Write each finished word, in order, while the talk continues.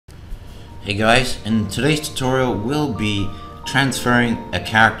Hey guys, in today's tutorial we'll be transferring a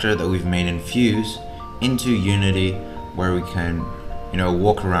character that we've made in Fuse into Unity where we can,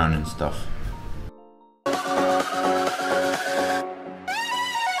 walk around and stuff.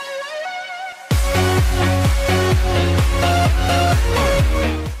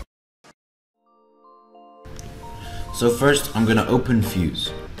 So first I'm gonna open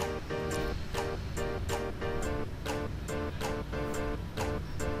Fuse.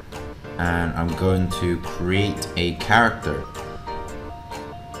 And I'm going to create a character.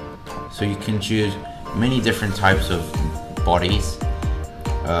 So you can choose many different types of bodies,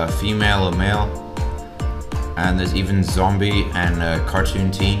 female or male, and there's even zombie and cartoon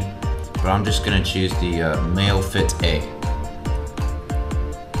teen, but I'm just gonna choose the male fit A.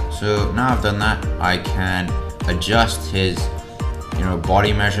 So now I've done that, I can adjust his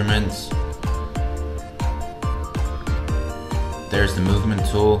body measurements. There's the movement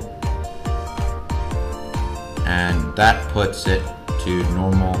tool, and that puts it to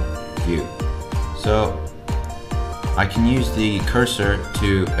normal view. So I can use the cursor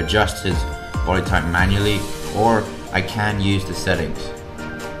to adjust his body type manually, or I can use the settings.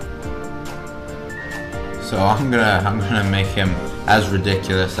 So I'm gonna make him as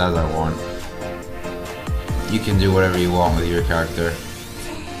ridiculous as I want. You can do whatever you want with your character.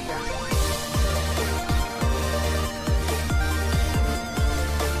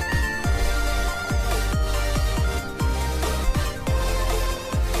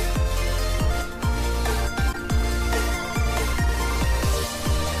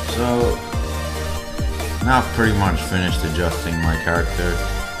 So now I've pretty much finished adjusting my character,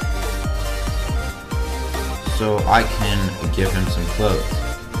 so I can give him some clothes.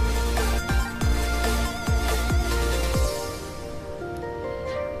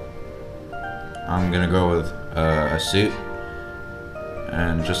 I'm gonna go with a suit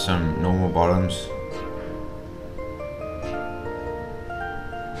and just some normal bottoms.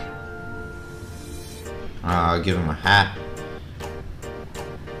 I'll give him a hat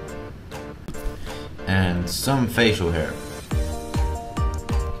and some facial hair,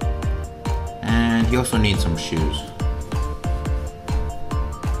 and he also needs some shoes.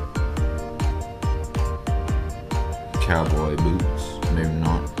 Cowboy boots, maybe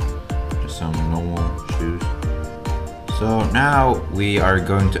not, just some normal shoes. So now we are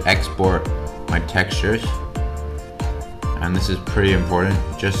going to export my textures, and this is pretty important.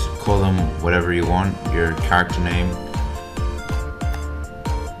 Just call them whatever you want, your character name,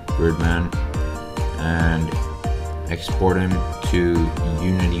 Birdman, and export him to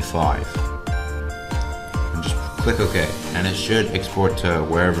Unity 5. And just click OK, and it should export to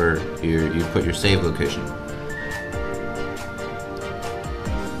wherever you put your save location.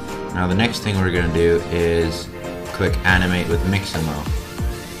 Now the next thing we're gonna do is click Animate with Mixamo,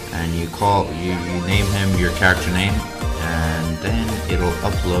 and you name him your character name, and then it'll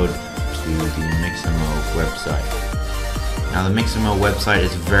upload to the Mixamo website. Now the Mixamo website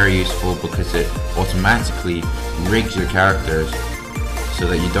is very useful because it automatically rigs your characters so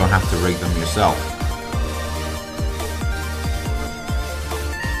that you don't have to rig them yourself,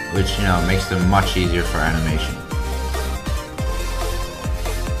 which makes them much easier for animation.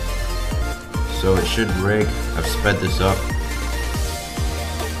 So it should rig. I've sped this up,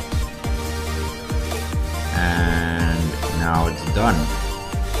 and now it's done.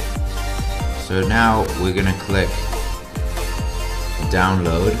 So now we're gonna click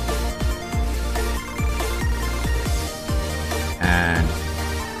download and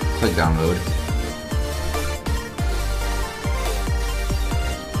click download,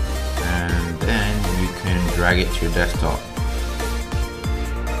 and then you can drag it to your desktop.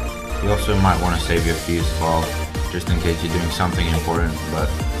 You also might want to save your Fuse file just in case you're doing something important, but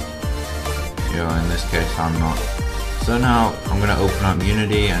in this case I'm not. So now I'm going to open up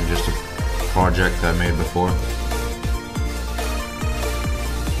Unity and just a project I made before.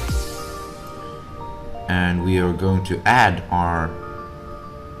 And we are going to add our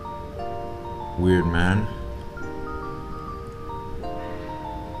weird man.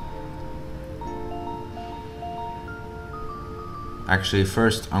 Actually,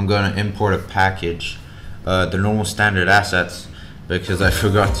 first I'm going to import a package, the normal standard assets, because I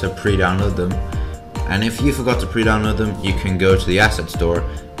forgot to pre-download them. And if you forgot to pre-download them, you can go to the asset store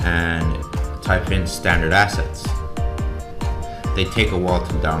and type in standard assets. They take a while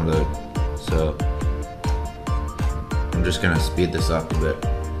to download, so I'm just going to speed this up a bit.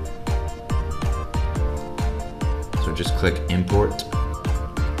 So just click import.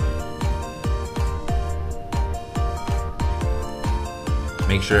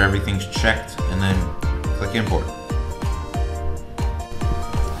 Make sure everything's checked and then click import.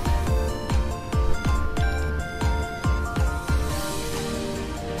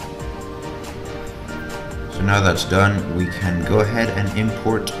 now that's done, we can go ahead and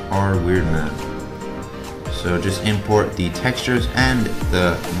import our weird man. So just import the textures and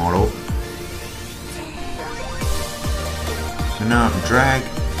the model. So now drag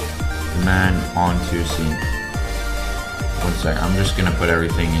the man onto scene. One sec, I'm just gonna put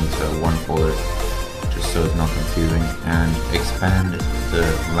everything into one folder just so it's not confusing, and expand the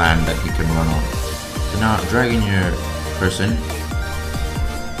land that he can run on. So now drag in your person,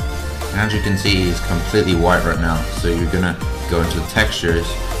 and as you can see he's completely white right now, so you're gonna go into the textures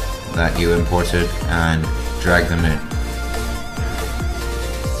that you imported and drag them in.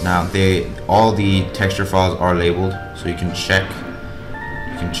 Now all the texture files are labeled, so you can check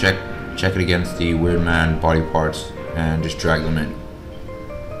it against the weird man body parts and just drag them in.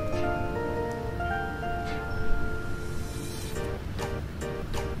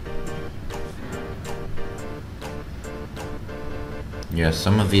 Yeah,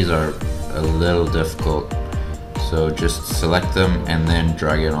 some of these are a little difficult, so just select them and then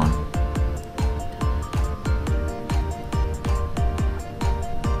drag it on.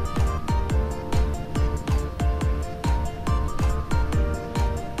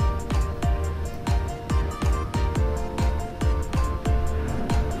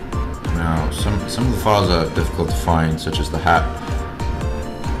 Now, some of the files are difficult to find, such as the hat.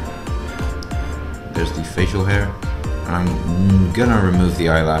 There's the facial hair. I'm gonna remove the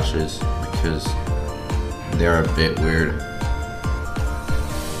eyelashes because they're a bit weird.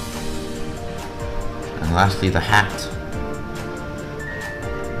 And lastly, the hat.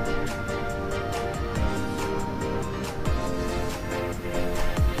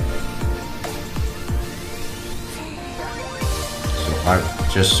 So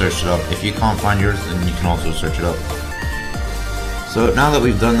I've just searched it up. If you can't find yours, then you can also search it up. So now that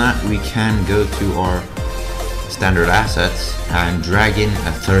we've done that, we can go to our standard assets and drag in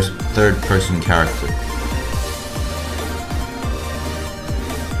a third person character.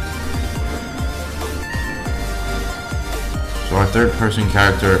 So our third person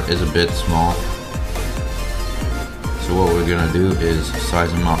character is a bit small, so what we're gonna do is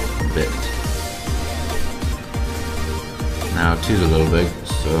size him up a bit. Now 2 is a little big,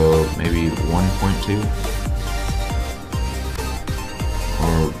 so maybe 1.2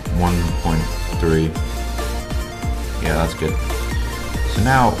 or 1.3. Yeah, that's good. So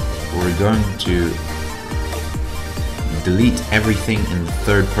now we're going to delete everything in the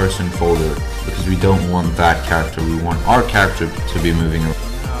third person folder because we don't want that character. We want our character to be moving around.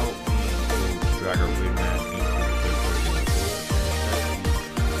 Now we will drag our weird man into the third person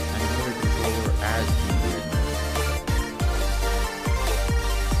and put a controller as the weird man.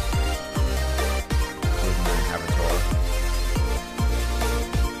 Weird man avatar.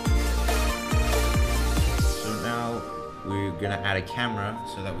 So now we're gonna add a camera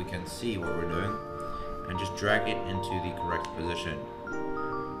so that we can see what we're doing and just drag it into the correct position.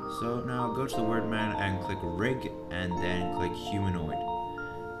 So now go to the word man and click rig and then click humanoid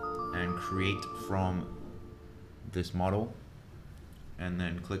and create from this model and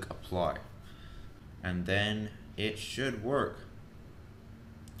then click apply, and then it should work.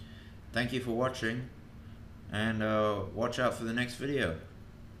 Thank you for watching, and watch out for the next video.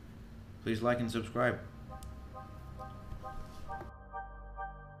 Please like and subscribe.